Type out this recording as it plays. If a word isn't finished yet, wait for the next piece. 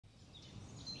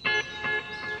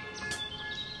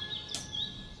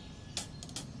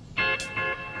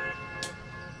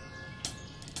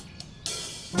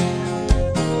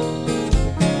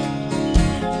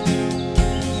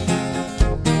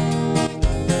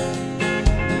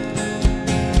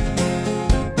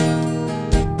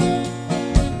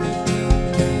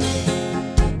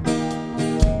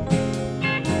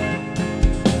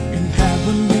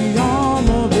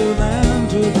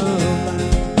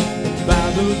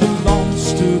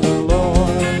belongs to the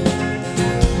Lord.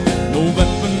 No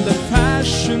weapon that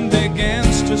fashioned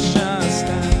against us shall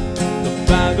stand. The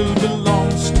battle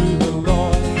belongs to the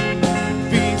Lord.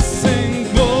 We sing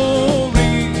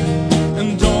glory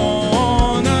and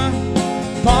honor,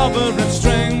 power and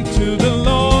strength to the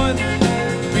Lord.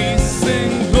 We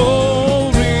sing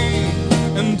glory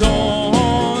and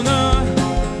honor,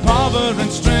 power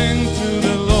and strength to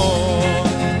the Lord.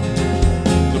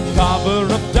 The power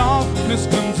of darkness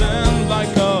comes in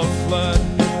like a flood.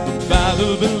 The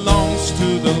battle belongs to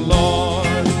the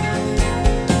Lord.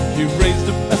 He raised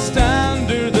up a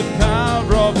standard, the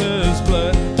power of His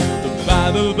blood. The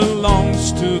battle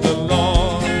belongs to the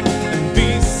Lord. And we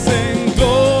sing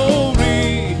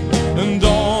glory and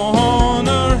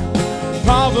honor,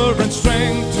 power and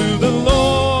strength to the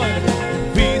Lord.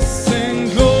 We sing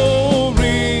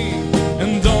glory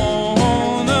and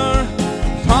honor,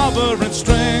 power and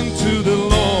strength to the Lord.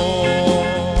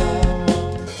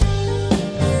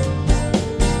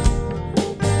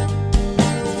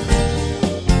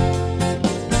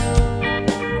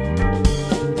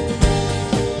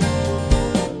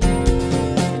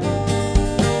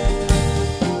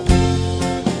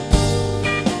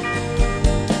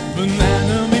 When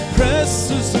enemy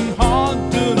presses and hard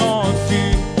do not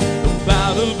fear, the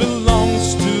battle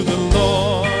belongs to the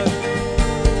Lord.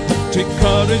 Take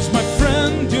courage, my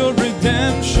friend, your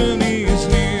redemption is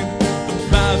near. The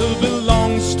battle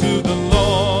belongs to the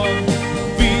Lord.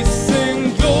 We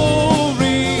sing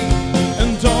glory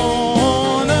and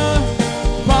honor,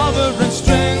 power and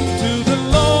strength to the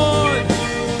Lord.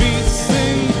 We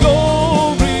sing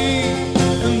glory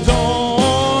and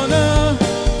honor,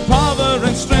 power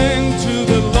and strength to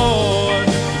the Lord.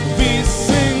 We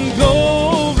sing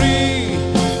glory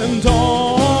and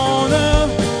honor,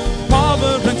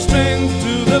 power and strength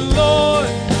to the Lord.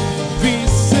 We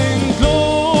sing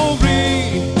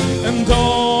glory and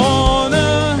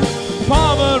honor,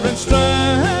 power and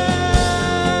strength.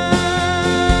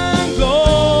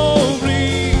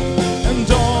 Glory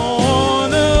and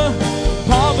honor,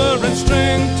 power and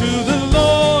strength to the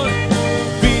Lord.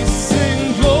 We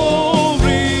sing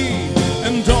glory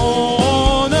and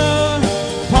honor,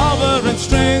 power and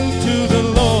strength to the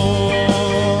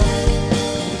Lord.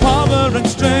 Power and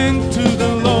strength to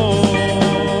the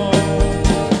Lord.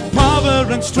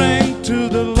 Power and strength to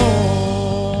the Lord.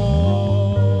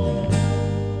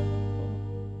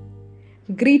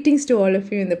 Greetings to all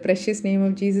of you in the precious name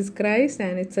of Jesus Christ,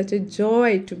 and it's such a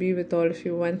joy to be with all of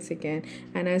you once again.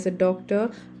 And as a doctor,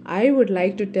 I would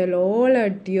like to tell all our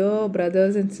dear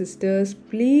brothers and sisters,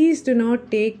 please do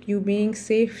not take you being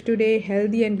safe today,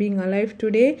 healthy and being alive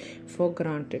today for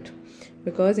granted.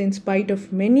 Because in spite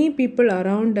of many people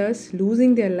around us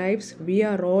losing their lives, we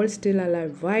are all still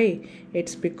alive. Why?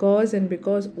 It's because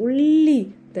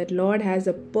only that Lord has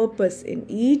a purpose in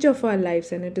each of our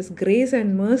lives, and it is grace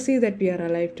and mercy that we are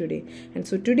alive today. And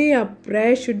so today our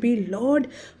prayer should be, Lord,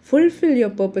 fulfill your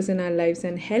purpose in our lives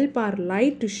and help our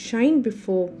light to shine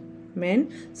before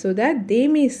men, so that they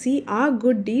may see our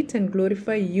good deeds and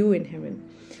glorify you in heaven.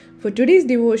 For today's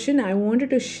devotion, I wanted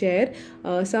to share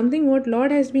something what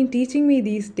Lord has been teaching me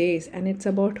these days, and it's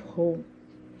about home.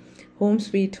 Home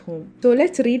sweet home. So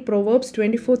let's read Proverbs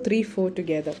 24:3-4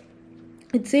 together.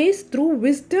 It says, through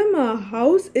wisdom a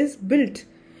house is built,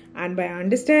 and by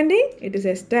understanding it is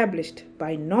established.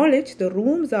 By knowledge the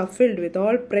rooms are filled with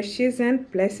all precious and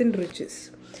pleasant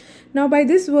riches. Now by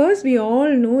this verse we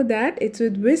all know that it's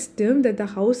with wisdom that the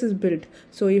house is built.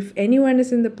 So if anyone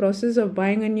is in the process of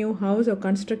buying a new house or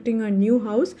constructing a new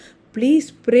house,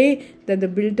 please pray that the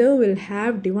builder will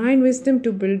have divine wisdom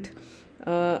to build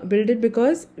it,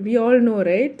 because we all know,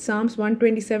 right? Psalms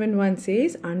 127:1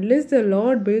 says, unless the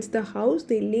Lord builds the house,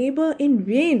 they labor in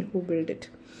vain who build it.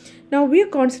 Now we are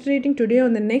concentrating today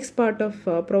on the next part of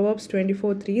Proverbs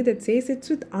 24:3 that says it's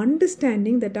with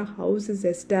understanding that a house is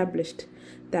established.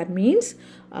 That means,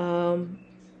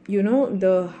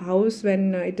 the house,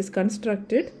 when it is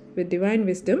constructed with divine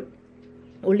wisdom,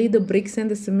 only the bricks and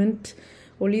the cement,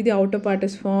 only the outer part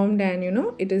is formed, and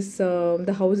it is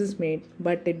the house is made.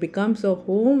 But it becomes a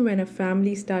home when a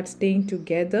family starts staying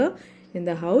together in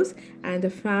the house, and the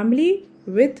family,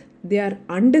 with their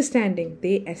understanding,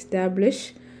 they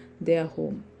establish their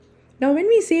home. Now when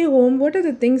we say home, what are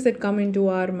the things that come into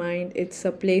our mind? It's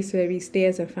a place where we stay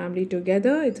as a family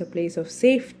together. It's a place of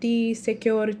safety,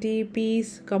 security,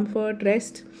 peace, comfort,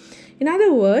 rest. In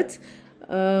other words,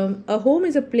 a home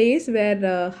is a place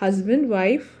where husband,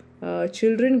 wife,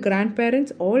 children,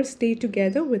 grandparents all stay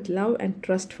together with love and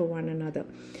trust for one another.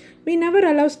 We never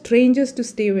allow strangers to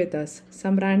stay with us.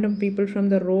 Some random people from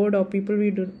the road or people we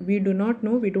do not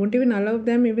know, we don't even allow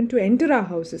them even to enter our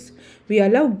houses. We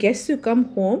allow guests to come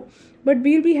home, but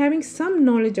we'll be having some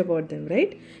knowledge about them,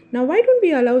 right? Now, why don't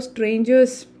we allow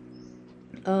strangers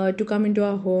to come into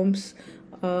our homes?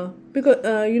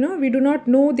 Because we do not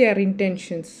know their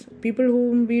intentions. People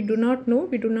whom we do not know,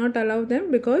 we do not allow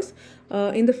them, because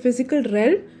in the physical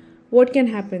realm, what can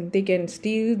happen? They can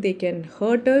steal, they can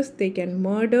hurt us, they can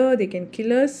murder, they can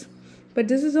kill us. But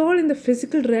this is all in the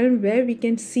physical realm where we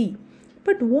can see.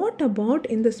 But what about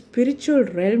in the spiritual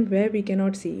realm where we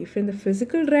cannot see? If in the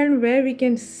physical realm where we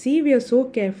can see, we are so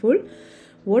careful,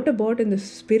 what about in the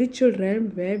spiritual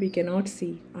realm where we cannot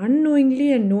see?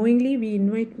 Unknowingly and knowingly, we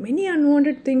invite many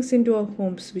unwanted things into our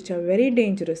homes, which are very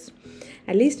dangerous.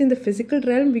 At least in the physical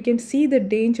realm, we can see the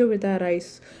danger with our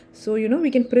eyes. So, we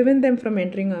can prevent them from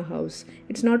entering our house.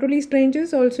 It's not only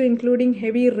strangers, also including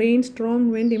heavy rain,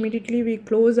 strong wind. Immediately we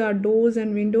close our doors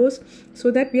and windows so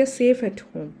that we are safe at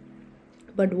home.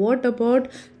 But what about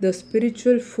the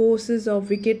spiritual forces of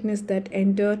wickedness that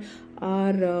enter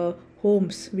our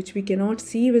homes, which we cannot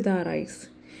see with our eyes?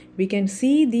 We can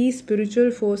see these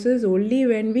spiritual forces only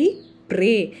when we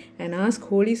pray and ask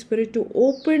Holy Spirit to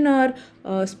open our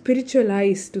spiritual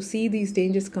eyes to see these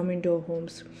dangers come into our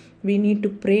homes. We need to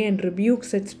pray and rebuke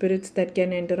such spirits that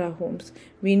can enter our homes.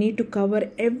 We need to cover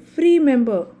every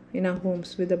member in our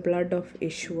homes with the blood of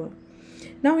Yeshua.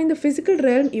 Now, in the physical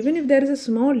realm, even if there is a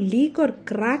small leak or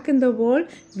crack in the wall,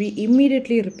 we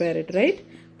immediately repair it, right?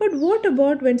 But what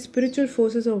about when spiritual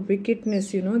forces of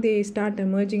wickedness, they start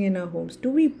emerging in our homes?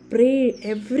 Do we pray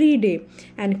every day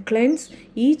and cleanse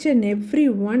each and every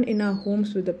one in our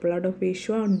homes with the blood of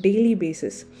Yeshua on daily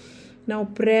basis? Now,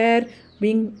 prayer,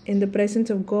 being in the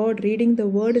presence of God, reading the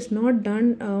word is not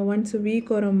done once a week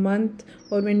or a month,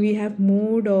 or when we have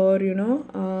mood, or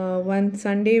one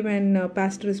Sunday when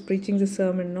pastor is preaching the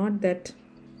sermon. Not that.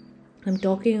 I'm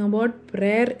talking about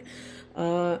prayer,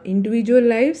 individual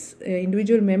lives,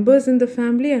 individual members in the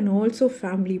family, and also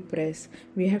family prayers.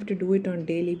 We have to do it on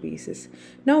daily basis.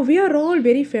 Now, we are all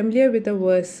very familiar with the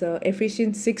verse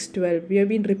Ephesians 6:12. We have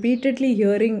been repeatedly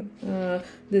hearing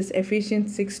this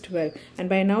Ephesians 6:12, and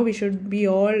by now we should be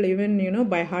all even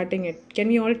by hearting it. Can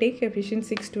we all take Ephesians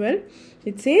 6:12?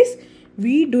 It says,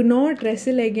 "We do not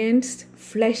wrestle against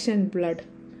flesh and blood,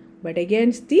 but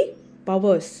against the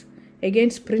powers,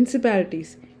 against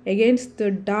principalities, against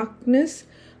the darkness,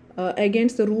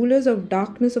 against the rulers of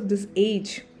darkness of this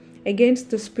age, against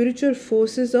the spiritual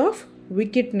forces of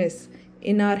wickedness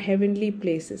in our heavenly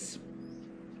places."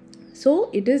 So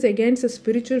it is against the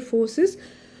spiritual forces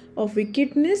of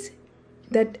wickedness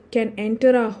that can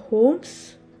enter our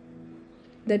homes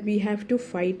that we have to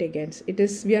fight against.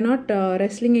 We are not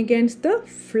wrestling against the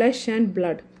flesh and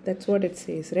blood. That's what it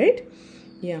says, right?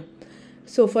 Yeah.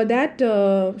 So for that,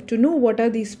 to know what are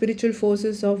these spiritual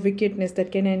forces of wickedness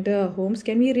that can enter our homes,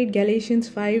 can we read Galatians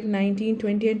 5:19,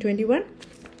 20 and 21?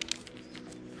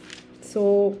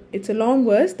 So it's a long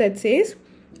verse that says,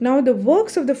 "Now the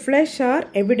works of the flesh are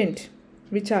evident,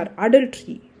 which are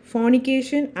adultery,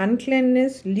 fornication,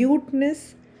 uncleanness,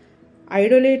 lewdness,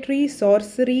 idolatry,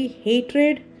 sorcery,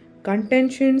 hatred,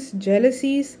 contentions,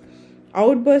 jealousies,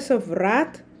 outbursts of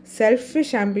wrath,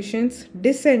 selfish ambitions,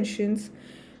 dissensions,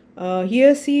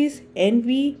 heresies,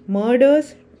 envy,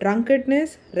 murders,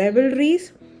 drunkenness,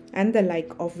 revelries, and the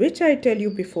like, of which I tell you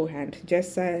beforehand,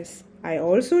 just as I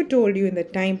also told you in the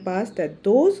time past, that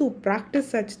those who practice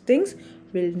such things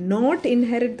will not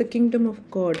inherit the kingdom of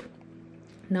God."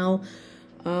 Now,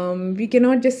 we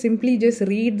cannot just simply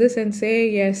read this and say,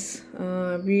 yes,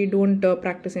 we don't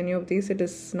practice any of these. It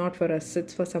is not for us.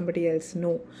 It's for somebody else.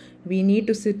 No, we need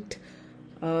to sit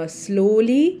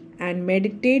slowly and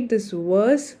meditate this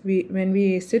verse. When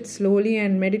we sit slowly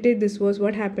and meditate this verse,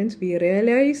 what happens? We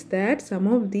realize that some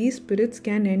of these spirits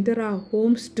can enter our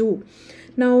homes too.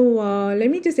 Now,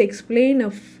 let me just explain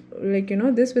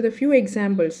this with a few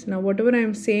examples. Now, whatever I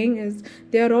am saying is,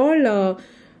 they are all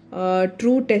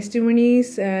true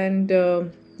testimonies and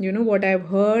what I've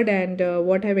heard and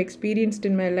what I've experienced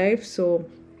in my life. So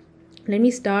let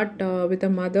me start with a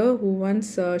mother who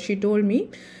once she told me,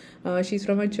 she's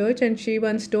from a church, and she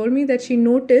once told me that she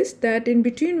noticed that in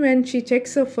between when she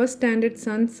checks her first standard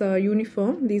son's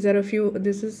uniform, this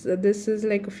is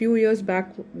like a few years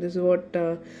back, this is what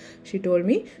she told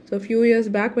me. So a few years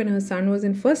back, when her son was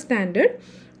in first standard,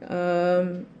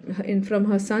 from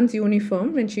her son's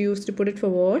uniform, when she used to put it for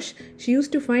wash, she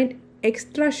used to find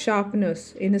extra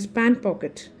sharpeners in his pant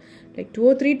pocket. Like 2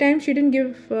 or 3 times she didn't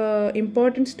give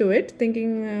importance to it,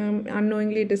 thinking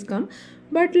unknowingly it has come.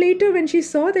 But later when she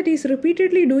saw that he's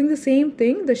repeatedly doing the same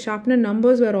thing, the sharpener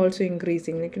numbers were also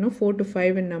increasing, like 4 to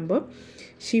 5 in number.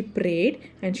 She prayed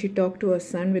and she talked to her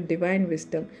son with divine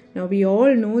wisdom. Now we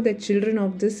all know that children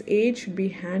of this age should be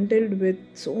handled with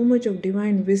so much of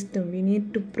divine wisdom. We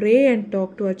need to pray and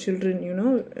talk to our children,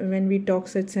 when we talk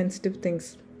such sensitive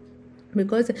things.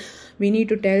 Because we need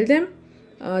to tell them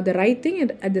the right thing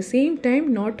and at the same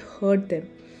time not hurt them.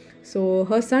 So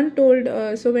her son told,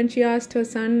 so when she asked her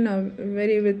son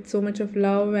very with so much of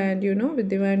love and with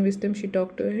divine wisdom, she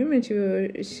talked to him, and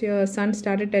her son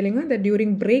started telling her that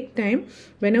during break time,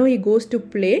 whenever he goes to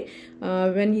play,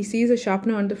 when he sees a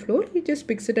sharpener on the floor, he just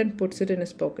picks it and puts it in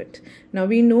his pocket. Now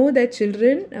we know that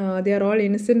children, they are all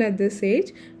innocent at this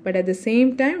age, but at the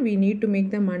same time we need to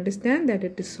make them understand that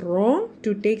it is wrong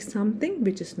to take something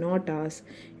which is not ours.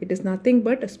 It is nothing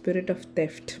but a spirit of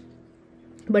theft.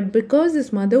 But because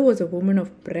this mother was a woman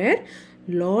of prayer,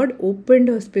 Lord opened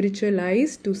her spiritual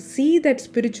eyes to see that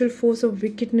spiritual force of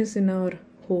wickedness in our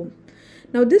home.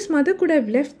 Now this mother could have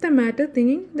left the matter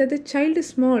thinking that the child is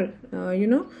small,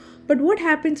 But what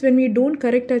happens when we don't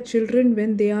correct our children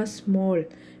when they are small?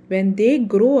 When they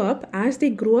grow up, as they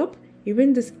grow up,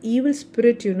 even this evil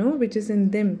spirit, which is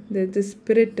in them, the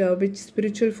spirit, which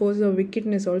spiritual force of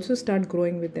wickedness also start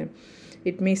growing with them.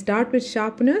 It may start with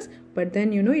sharpness, but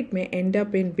then, it may end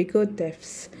up in bigger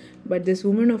thefts. But this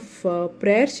woman of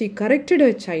prayer, she corrected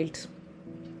her child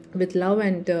with love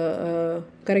and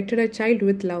corrected her child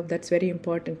with love. That's very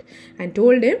important. And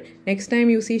told him, next time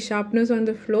you see sharpness on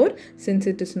the floor, since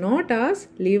it is not ours,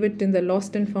 leave it in the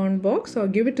lost and found box or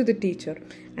give it to the teacher.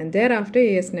 And thereafter,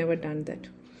 he has never done that.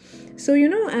 So,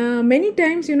 many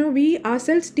times, we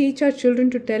ourselves teach our children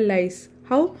to tell lies.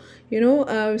 How?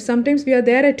 Sometimes we are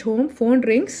there at home, phone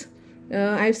rings.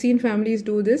 I've seen families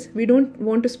do this. We don't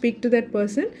want to speak to that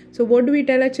person. So what do we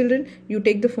tell our children? You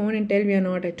take the phone and tell we are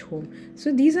not at home.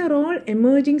 So these are all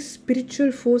emerging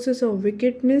spiritual forces of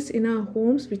wickedness in our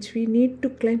homes, which we need to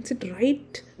cleanse it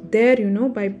right there,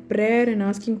 by prayer and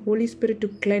asking Holy Spirit to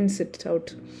cleanse it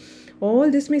out. All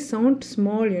this may sound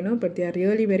small, but they are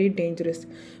really very dangerous.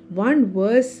 One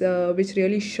verse which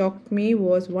really shocked me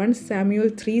was 1 Samuel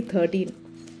 3:13.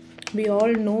 We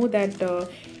all know that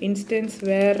instance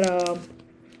where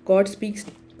God speaks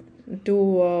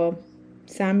to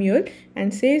Samuel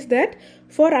and says that,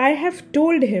 for I have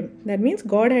told him. That means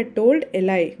God had told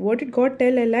Eli. What did God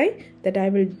tell Eli? That I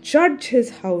will judge his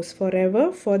house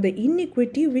forever for the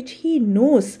iniquity which he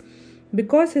knows,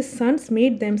 because his sons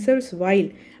made themselves vile,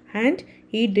 and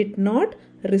he did not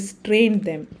restrain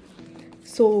them.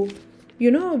 So,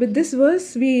 with this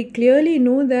verse, we clearly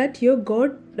know that here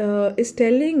God is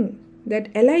telling that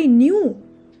Eli knew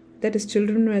that his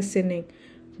children were sinning,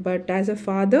 but as a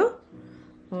father,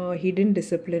 he didn't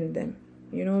discipline them.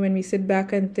 When we sit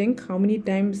back and think, how many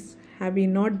times have we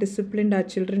not disciplined our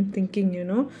children thinking,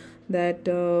 that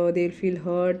they'll feel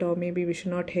hurt, or maybe we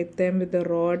should not hit them with the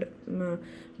rod.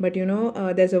 But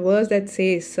there's a verse that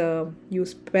says, you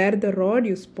spare the rod,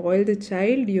 you spoil the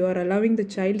child. You are allowing the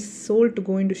child's soul to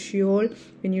go into Sheol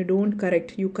when you don't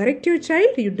correct. You correct your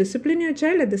child, you discipline your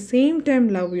child, at the same time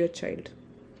love your child.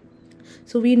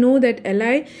 So we know that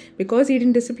Eli, because he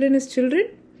didn't discipline his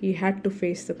children, he had to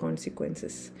face the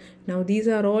consequences. Now these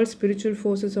are all spiritual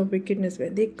forces of wickedness.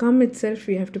 When they come itself,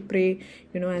 we have to pray,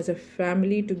 as a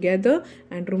family together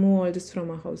and remove all this from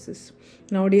our houses.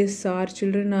 Nowadays, our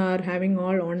children are having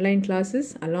all online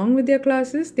classes. Along with their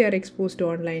classes, they are exposed to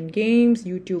online games,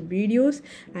 YouTube videos.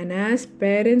 And as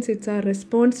parents, it's our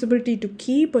responsibility to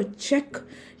keep a check,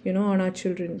 on our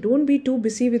children. Don't be too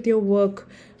busy with your work.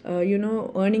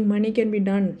 Earning money can be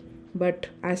done. But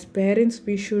as parents,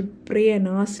 we should pray and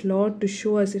ask Lord to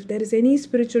show us if there is any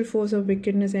spiritual force of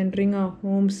wickedness entering our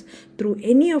homes through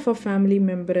any of our family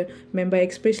member,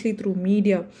 especially through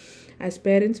media. As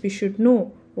parents, we should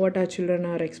know what our children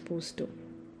are exposed to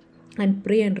and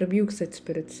pray and rebuke such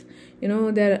spirits.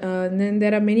 Then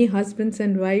there are many husbands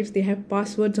and wives, they have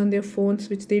passwords on their phones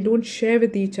which they don't share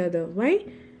with each other. Why?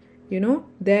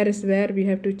 There is where we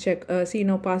have to check.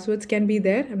 Passwords can be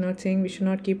there. I'm not saying we should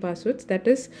not keep passwords. That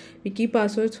is, we keep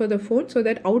passwords for the phone so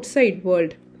that outside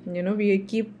world, we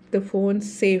keep the phone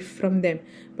safe from them.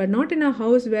 But not in a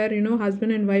house where,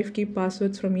 husband and wife keep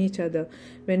passwords from each other.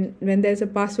 When there's a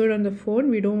password on the phone,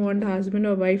 we don't want the husband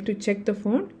or wife to check the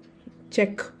phone.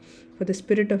 Check for the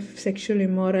spirit of sexual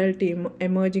immorality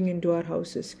emerging into our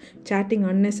houses. Chatting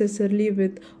unnecessarily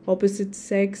with opposite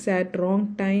sex at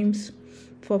wrong times.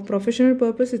 For professional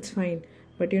purpose, it's fine.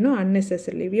 But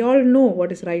unnecessarily. We all know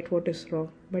what is right, what is wrong.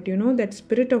 But that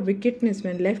spirit of wickedness,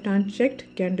 when left unchecked,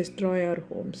 can destroy our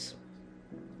homes.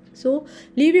 So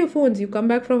leave your phones. You come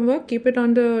back from work, keep it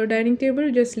on the dining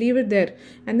table, just leave it there,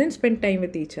 and then spend time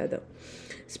with each other.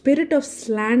 Spirit of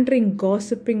slandering,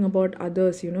 gossiping about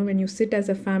others. When you sit as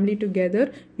a family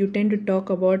together, you tend to talk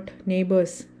about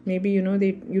neighbors. Maybe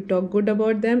you talk good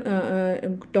about them.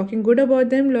 Talking good about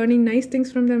them, learning nice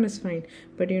things from them is fine.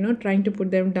 But trying to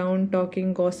put them down,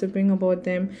 talking, gossiping about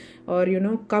them, or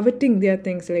coveting their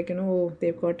things, like oh,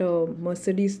 they've got a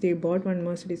Mercedes, they bought one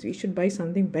Mercedes, we should buy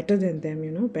something better than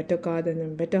them. Better car than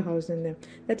them, better house than them.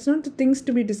 That's not the things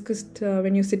to be discussed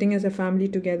when you're sitting as a family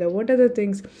together. What are the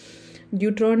things?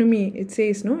 Deuteronomy, it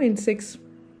says, in 6,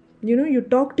 you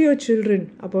talk to your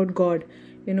children about God.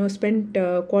 Spend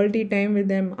quality time with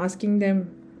them, asking them.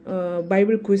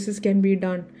 Bible quizzes can be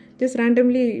done. Just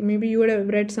randomly, maybe you would have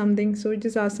read something, so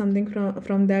just ask something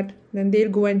from that. Then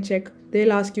they'll go and check.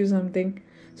 They'll ask you something.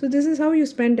 So this is how you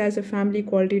spend as a family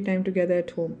quality time together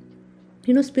at home.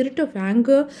 Spirit of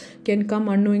anger can come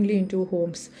unknowingly into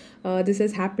homes. This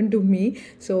has happened to me,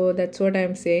 so that's what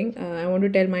I'm saying. I want to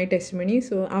tell my testimony.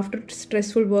 So after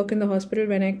stressful work in the hospital,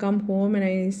 when I come home and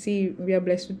I see we are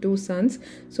blessed with 2 sons,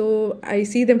 so I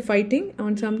see them fighting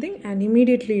on something, and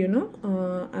immediately,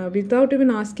 without even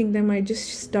asking them, I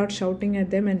just start shouting at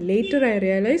them, and later I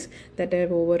realize that I have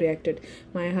overreacted.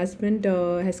 My husband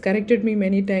has corrected me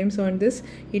many times on this.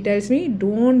 He tells me,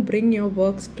 don't bring your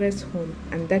work stress home,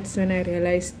 and that's when I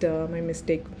realized my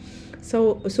mistake.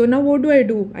 So now what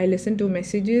do? I listen to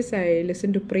messages, I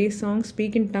listen to praise songs,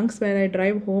 speak in tongues while I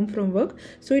drive home from work.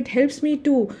 So it helps me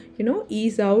to,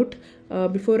 ease out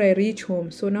before I reach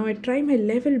home. So now I try my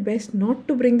level best not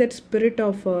to bring that spirit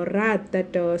of wrath,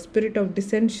 that spirit of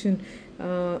dissension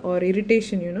or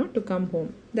irritation, to come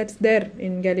home. That's there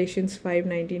in Galatians 5,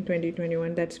 19, 20,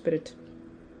 21, that spirit.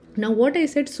 Now what I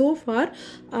said so far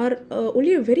are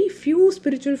only a very few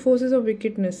spiritual forces of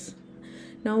wickedness.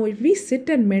 Now, if we sit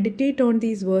and meditate on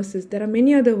these verses, there are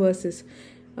many other verses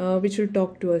which will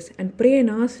talk to us, and pray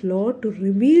and ask Lord to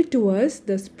reveal to us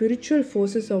the spiritual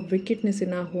forces of wickedness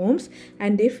in our homes.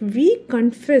 And if we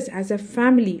confess as a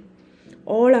family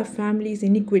all our family's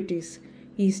iniquities,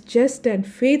 He is just and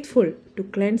faithful to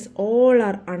cleanse all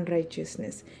our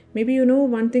unrighteousness. Maybe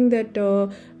one thing that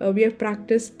we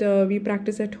practice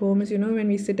at home is, when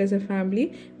we sit as a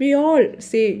family, we all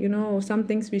say, some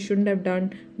things we shouldn't have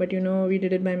done, but we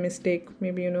did it by mistake.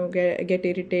 Maybe get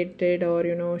irritated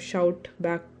or shout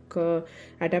back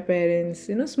at our parents,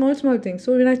 small things.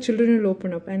 So when our children will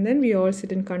open up, and then we all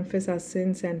sit and confess our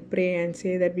sins and pray and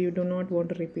say that we do not want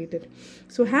to repeat it.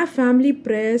 So have family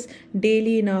prayers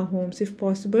daily in our homes. If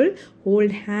possible,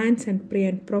 hold hands and pray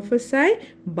and prophesy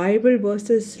Bible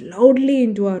verses loudly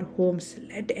into our homes.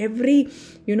 Let every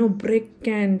brick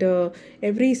and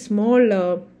every small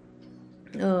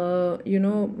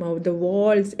the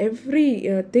walls,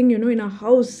 every thing in our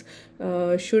house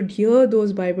should hear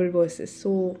those Bible verses.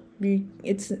 So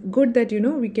it's good that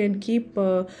we can keep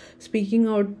speaking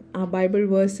out our Bible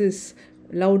verses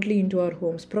loudly into our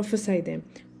homes. Prophesy them.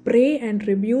 Pray and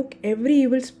rebuke every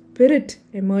evil spirit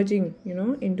emerging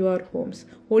into our homes.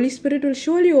 Holy Spirit will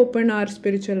surely open our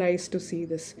spiritual eyes to see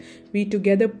this. We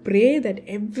together pray that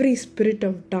every spirit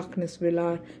of darkness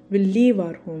will leave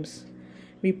our homes.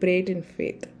 We pray it in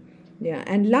faith. Yeah.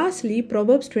 And lastly,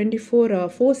 Proverbs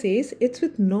 24:4 says, it's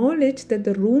with knowledge that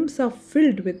the rooms are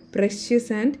filled with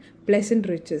precious and pleasant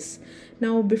riches.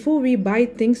 Now, before we buy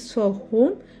things for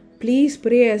home, please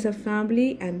pray as a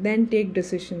family and then take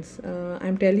decisions.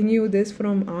 I'm telling you this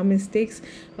from our mistakes.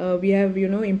 We have,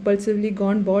 impulsively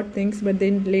bought things, but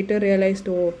then later realized,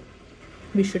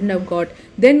 we shouldn't have got.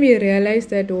 Then we realized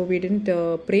that, we didn't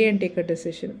pray and take a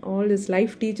decision. All this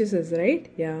life teaches us, right?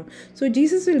 Yeah. So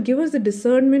Jesus will give us the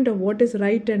discernment of what is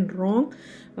right and wrong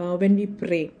when we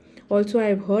pray. Also,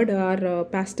 I've heard our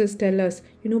pastors tell us,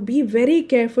 be very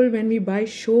careful when we buy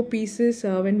show pieces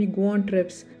when we go on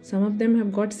trips. Some of them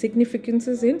have got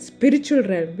significances in spiritual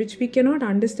realm, which we cannot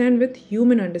understand with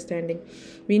human understanding.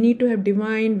 We need to have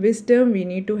divine wisdom. We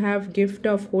need to have gift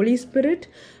of Holy Spirit,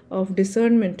 of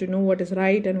discernment to know what is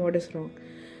right and what is wrong.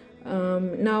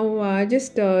 Now,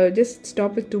 just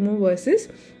stop with 2 more verses.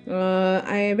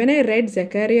 When I read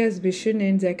Zechariah's vision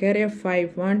in Zechariah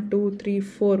 5, 1, 2, 3,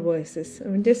 4 verses.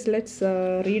 Let's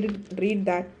read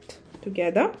that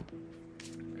together.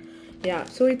 Yeah,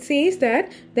 so it says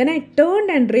that, then I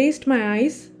turned and raised my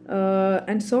eyes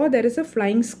and saw there is a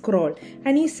flying scroll.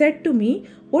 And he said to me,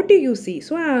 what do you see?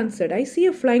 So I answered, I see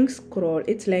a flying scroll.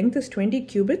 Its length is 20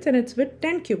 cubits and its width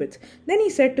 10 cubits. Then he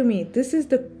said to me, this is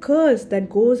the curse that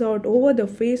goes out over the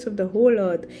face of the whole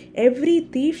earth. Every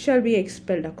thief shall be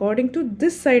expelled according to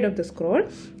this side of the scroll,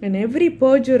 and every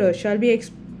perjurer shall be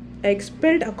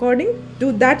expelled according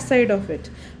to that side of it.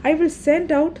 I will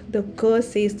send out the curse,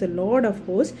 says the Lord of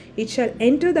hosts. It shall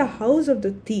enter the house of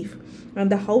the thief and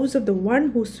the house of the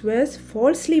one who swears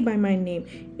falsely by my name.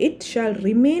 It shall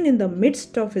remain in the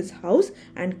midst of his house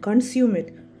and consume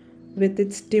it with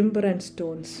its timber and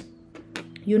stones.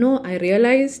 I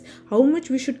realized how much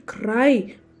we should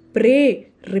cry,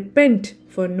 pray, repent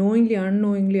for knowingly,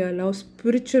 unknowingly allow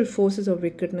spiritual forces of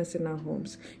wickedness in our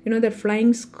homes. That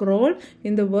flying scroll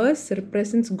in the verse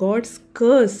represents God's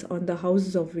curse on the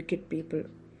houses of wicked people.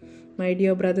 My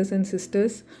dear brothers and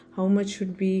sisters, how much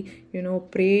should we,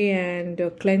 pray and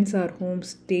cleanse our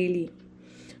homes daily?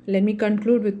 Let me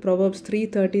conclude with Proverbs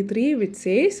 3:33, which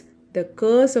says, the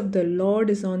curse of the Lord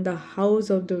is on the house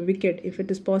of the wicked. If it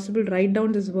is possible, write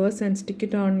down this verse and stick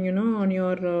it on, on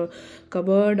your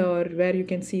cupboard or where you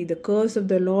can see. The curse of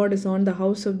the Lord is on the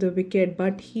house of the wicked,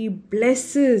 but He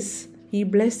blesses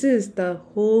the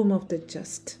home of the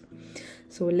just.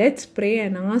 So let's pray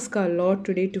and ask our Lord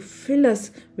today to fill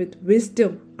us with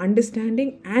wisdom,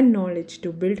 understanding and knowledge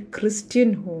to build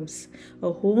Christian homes,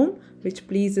 a home which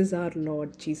pleases our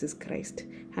Lord Jesus Christ.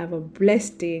 Have a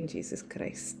blessed day in Jesus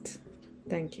Christ.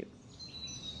 Thank you.